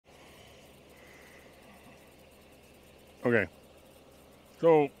Okay,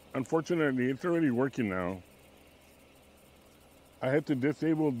 so unfortunately, it's already working now. I had to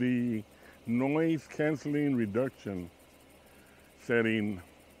disable the noise canceling reduction setting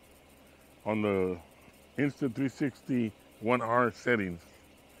on the Insta360 One R settings.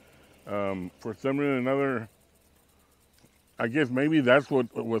 For some reason or another, I guess maybe that's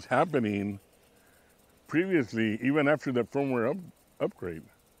what was happening previously, even after the firmware upgrade.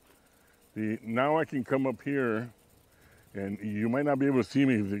 Now I can come up here, and you might not be able to see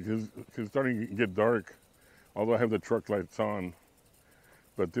me because it's starting to get dark, although I have the truck lights on.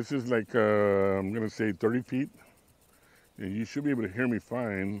 But this is like, I'm going to say 30 feet. And you should be able to hear me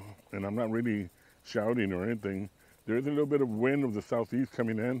fine, and I'm not really shouting or anything. There is a little bit of wind of the southeast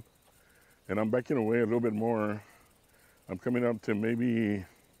coming in, and I'm backing away a little bit more. I'm coming up to maybe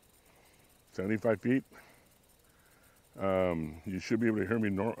 75 feet. You should be able to hear me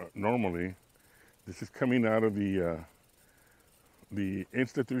normally. This is coming out of the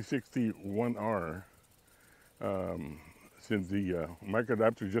Insta360 One R. Since the mic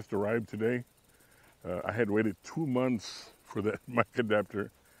adapter just arrived today, I had waited 2 months for that mic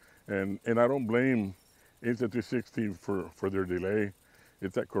adapter, and I don't blame Insta360 for their delay.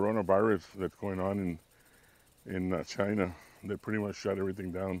 It's that coronavirus that's going on in China that pretty much shut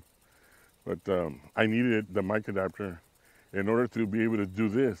everything down. But I needed the mic adapter in order to be able to do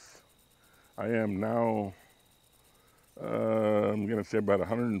this. I am now, I'm going to say about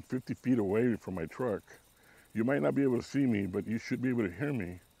 150 feet away from my truck. You might not be able to see me, but you should be able to hear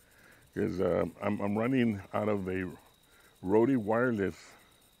me because I'm running out of a Rode wireless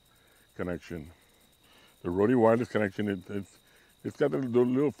connection. The Rode wireless connection, it's got the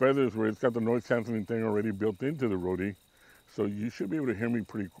little feathers where it's got the noise canceling thing already built into the Rode, so you should be able to hear me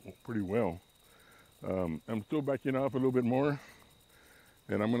pretty well. I'm still backing off a little bit more,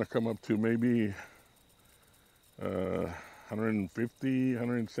 and I'm going to come up to maybe 150,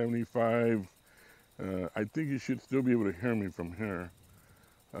 175. I think you should still be able to hear me from here.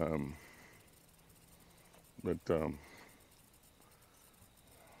 But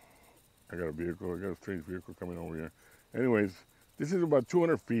I got a strange vehicle coming over here. Anyways, this is about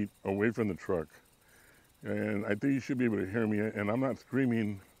 200 feet away from the truck. And I think you should be able to hear me. And I'm not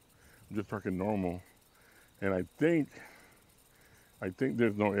screaming, I'm just talking normal. And I think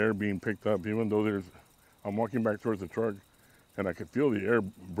there's no air being picked up, even though I'm walking back towards the truck and I can feel the air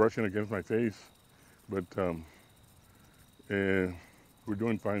brushing against my face. But we're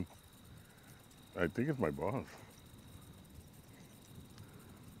doing fine. I think it's my boss.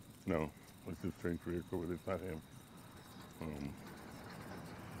 No, it's a strange vehicle, but it's not him.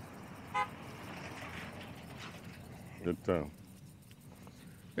 But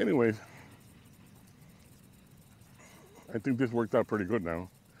anyways, I think this worked out pretty good now.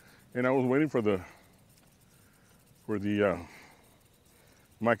 And I was waiting for the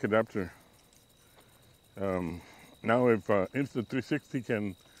mic adapter. Now if Insta360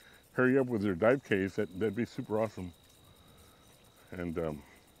 can hurry up with their dive case, that'd be super awesome. And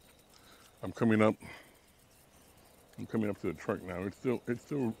I'm coming up to the truck now. It's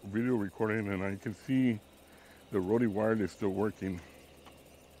still video recording, and I can see the Rode wireless is still working.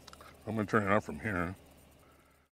 I'm gonna turn it off from here.